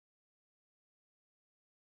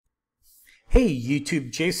Hey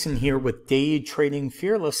YouTube, Jason here with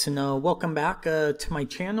DayTradingFearless, and welcome back to my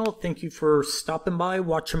channel. Thank you for stopping by,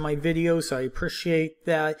 watching my videos. I appreciate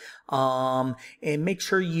that. And make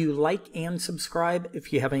sure you like and subscribe.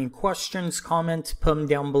 If you have any questions, comments, put them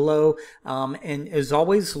down below. And as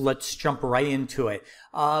always, let's jump right into it.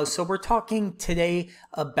 So we're talking today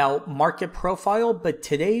about market profile, but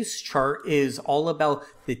today's chart is all about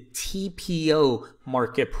the TPO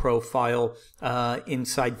market profile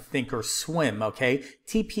inside thinkorswim. Okay,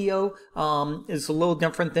 TPO is a little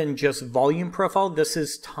different than just volume profile. This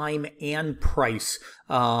is time and price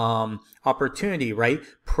opportunity, right?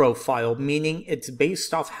 Profile, meaning it's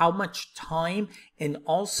based off how much time and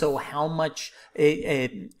also how much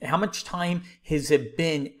time has it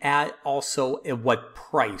been at, also at what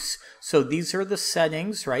price. So these are the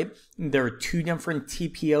settings, right? There are two different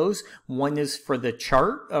TPOs. One is for the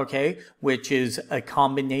chart, okay, which is a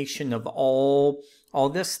combination of all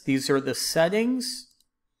this. These are the settings,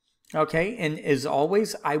 okay, and as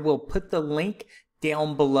always, I will put the link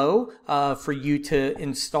down below for you to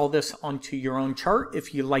install this onto your own chart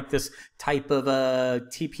if you like this type of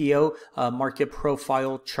TPO market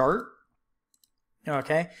profile chart.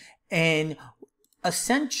 Okay, and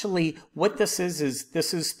essentially what this is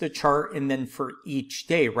this is the chart, and then for each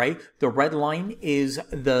day, right? The red line is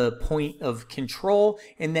the point of control,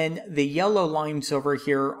 and then the yellow lines over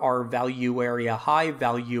here are value area high,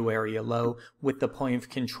 value area low, with the point of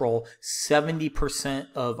control.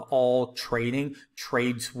 70% of all trading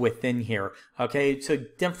trades within here. Okay, it's a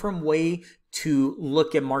different way to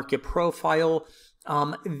look at market profile.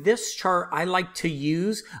 This chart I like to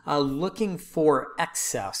use looking for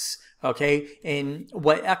excess. Okay, and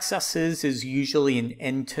what excess is usually an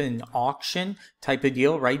end-to-end auction type of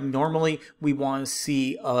deal, right? Normally we want to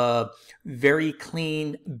see a very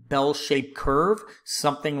clean bell-shaped curve,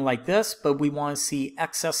 something like this, but we want to see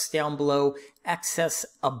excess down below, excess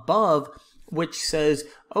above, which says,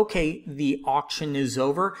 okay, the auction is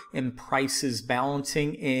over and price is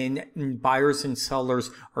balancing, and buyers and sellers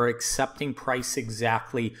are accepting price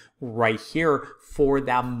exactly right here for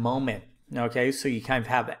that moment. Okay, so you kind of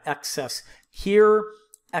have excess here,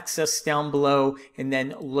 excess down below, and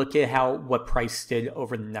then look at what price did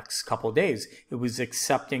over the next couple of days. It was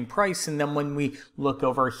accepting price, and then when we look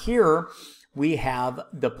over here, we have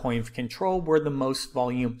the point of control where the most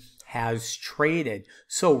volume has traded.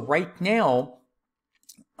 So right now,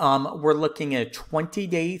 we're looking at a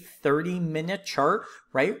 20-day, 30-minute chart,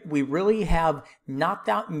 right? We really have not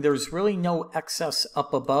that, there's really no excess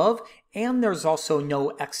up above, and there's also no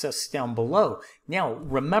excess down below. Now,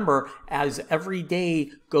 remember, as every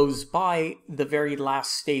day goes by, the very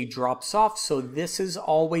last day drops off. So this is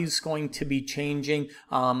always going to be changing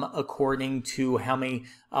according to how many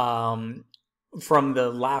from the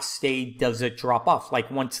last day does it drop off. Like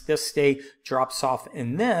once this day drops off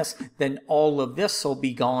in this, then all of this will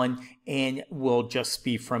be gone and will just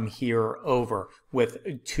be from here over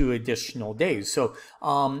with 2 additional days. So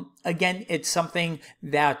again, it's something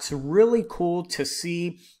that's really cool to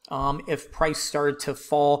see. If price started to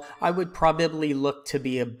fall, I would probably look to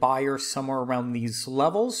be a buyer somewhere around these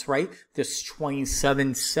levels, right? This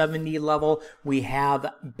 2770 level, we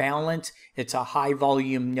have balance. It's a high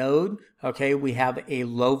volume node. Okay, we have a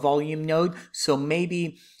low volume node. So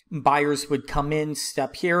maybe buyers would come in,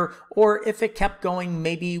 step here, or if it kept going,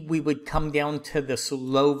 maybe we would come down to this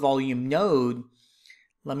low volume node.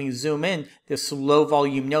 Let me zoom in, this low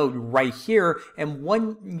volume node right here, and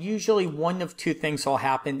usually one of two things will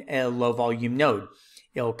happen at a low volume node.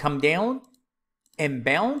 It'll come down and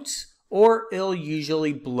bounce, or it'll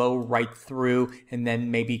usually blow right through and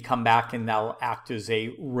then maybe come back, and that'll act as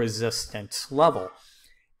a resistance level.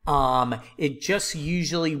 It just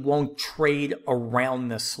usually won't trade around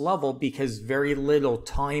this level because very little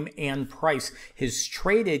time and price has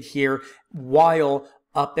traded here, while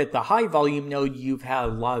up at the high volume node, you've had a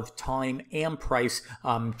lot of time and price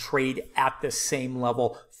trade at the same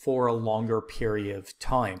level for a longer period of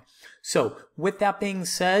time. So with that being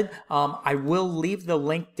said, I will leave the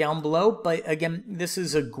link down below. But again, this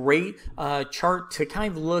is a great chart to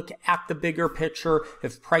kind of look at the bigger picture.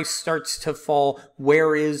 If price starts to fall,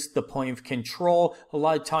 where is the point of control? A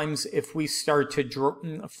lot of times if we start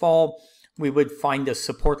to fall, we would find a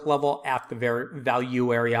support level at the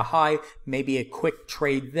value area high, maybe a quick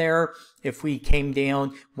trade there. If we came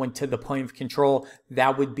down, went to the point of control,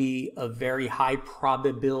 that would be a very high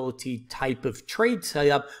probability type of trade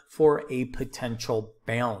setup for a potential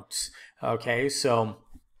bounce. Okay, so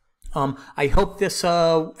I hope this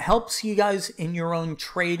helps you guys in your own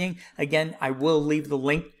trading. Again, I will leave the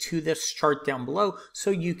link to this chart down below so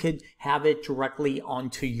you could have it directly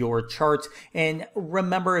onto your charts. And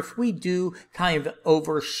remember, if we do kind of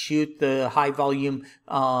overshoot the high volume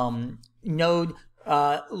node,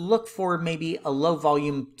 look for maybe a low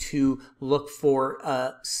volume to look for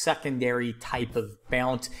a secondary type of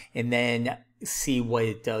bounce, and then see what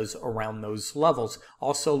it does around those levels.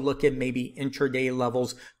 Also look at maybe intraday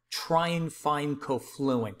levels. Try and find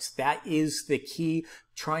confluence. That is the key.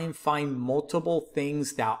 Try and find multiple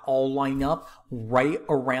things that all line up right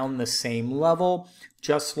around the same level.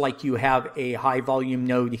 Just like you have a high volume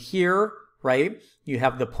node here, right? You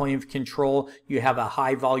have the point of control. You have a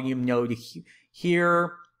high volume node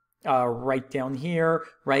here, right down here,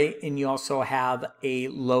 right? And you also have a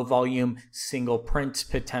low volume single print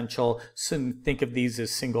potential. So think of these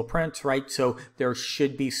as single prints, right? So there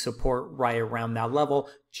should be support right around that level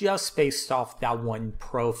just based off that one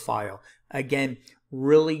profile. Again,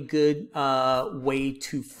 really good way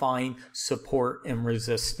to find support and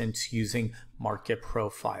resistance using Market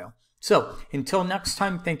Profile. So until next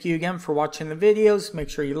time, thank you again for watching the videos. Make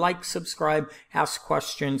sure you like, subscribe, ask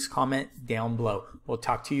questions, comment down below. We'll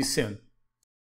talk to you soon.